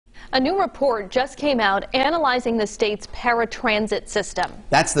A new report just came out analyzing the state's paratransit system.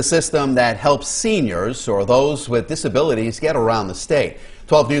 That's the system that helps seniors or those with disabilities get around the state.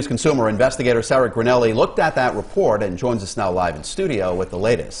 12 News consumer investigator Sarah Grinelli looked at that report and joins us now live in studio with the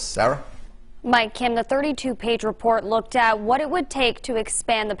latest. Sarah? Mike, Kim, the 32-page report looked at what it would take to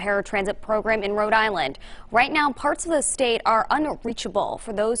expand the paratransit program in Rhode Island. Right now, parts of the state are unreachable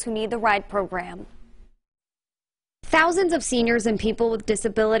for those who need the ride program. Thousands of seniors and people with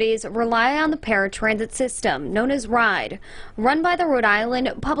disabilities rely on the paratransit system, known as Ride, run by the Rhode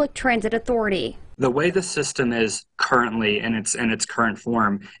Island Public Transit Authority. The way the system is currently in its current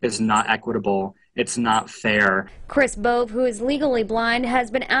form is not equitable. It's not fair. Chris Bove, who is legally blind,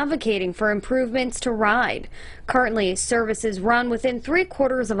 has been advocating for improvements to Ride. Currently, services run within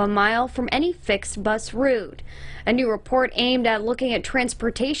 3/4 of a mile from any fixed bus route. A new report aimed at looking at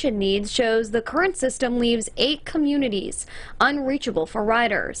transportation needs shows the current system leaves 8 communities unreachable for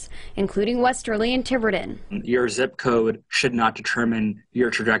riders, including Westerly and Tiverton. Your zip code should not determine your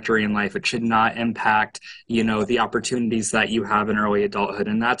trajectory in life. It should not impact, the opportunities that you have in early adulthood.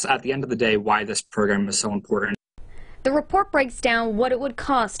 And that's, at the end of the day, why this program is so important. The report breaks down what it would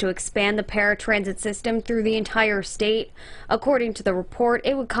cost to expand the paratransit system through the entire state. According to the report,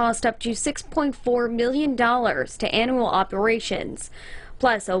 it would cost up to $6.4 million to annual operations,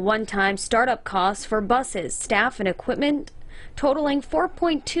 plus a one-time startup cost for buses, staff, and equipment, totaling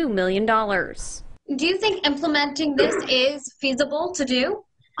 $4.2 million. Do you think implementing this is feasible to do?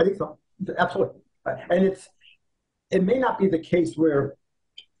 I think so, absolutely. And it may not be the case where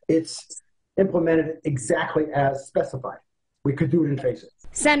it's implemented exactly as specified. We could do it in phases.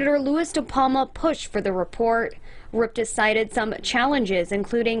 Senator Louis DePalma pushed for the report. RIPTA cited some challenges,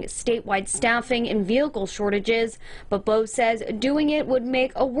 including statewide staffing and vehicle shortages, but Bo says doing it would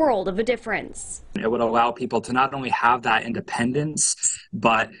make a world of a difference. It would allow people to not only have that independence,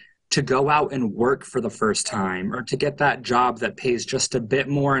 but to go out and work for the first time, or to get that job that pays just a bit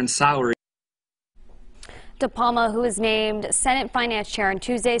more in salary. DePalma, who was named Senate Finance Chair on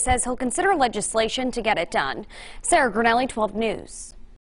Tuesday, says he'll consider legislation to get it done. Sarah Grinelli, 12 News.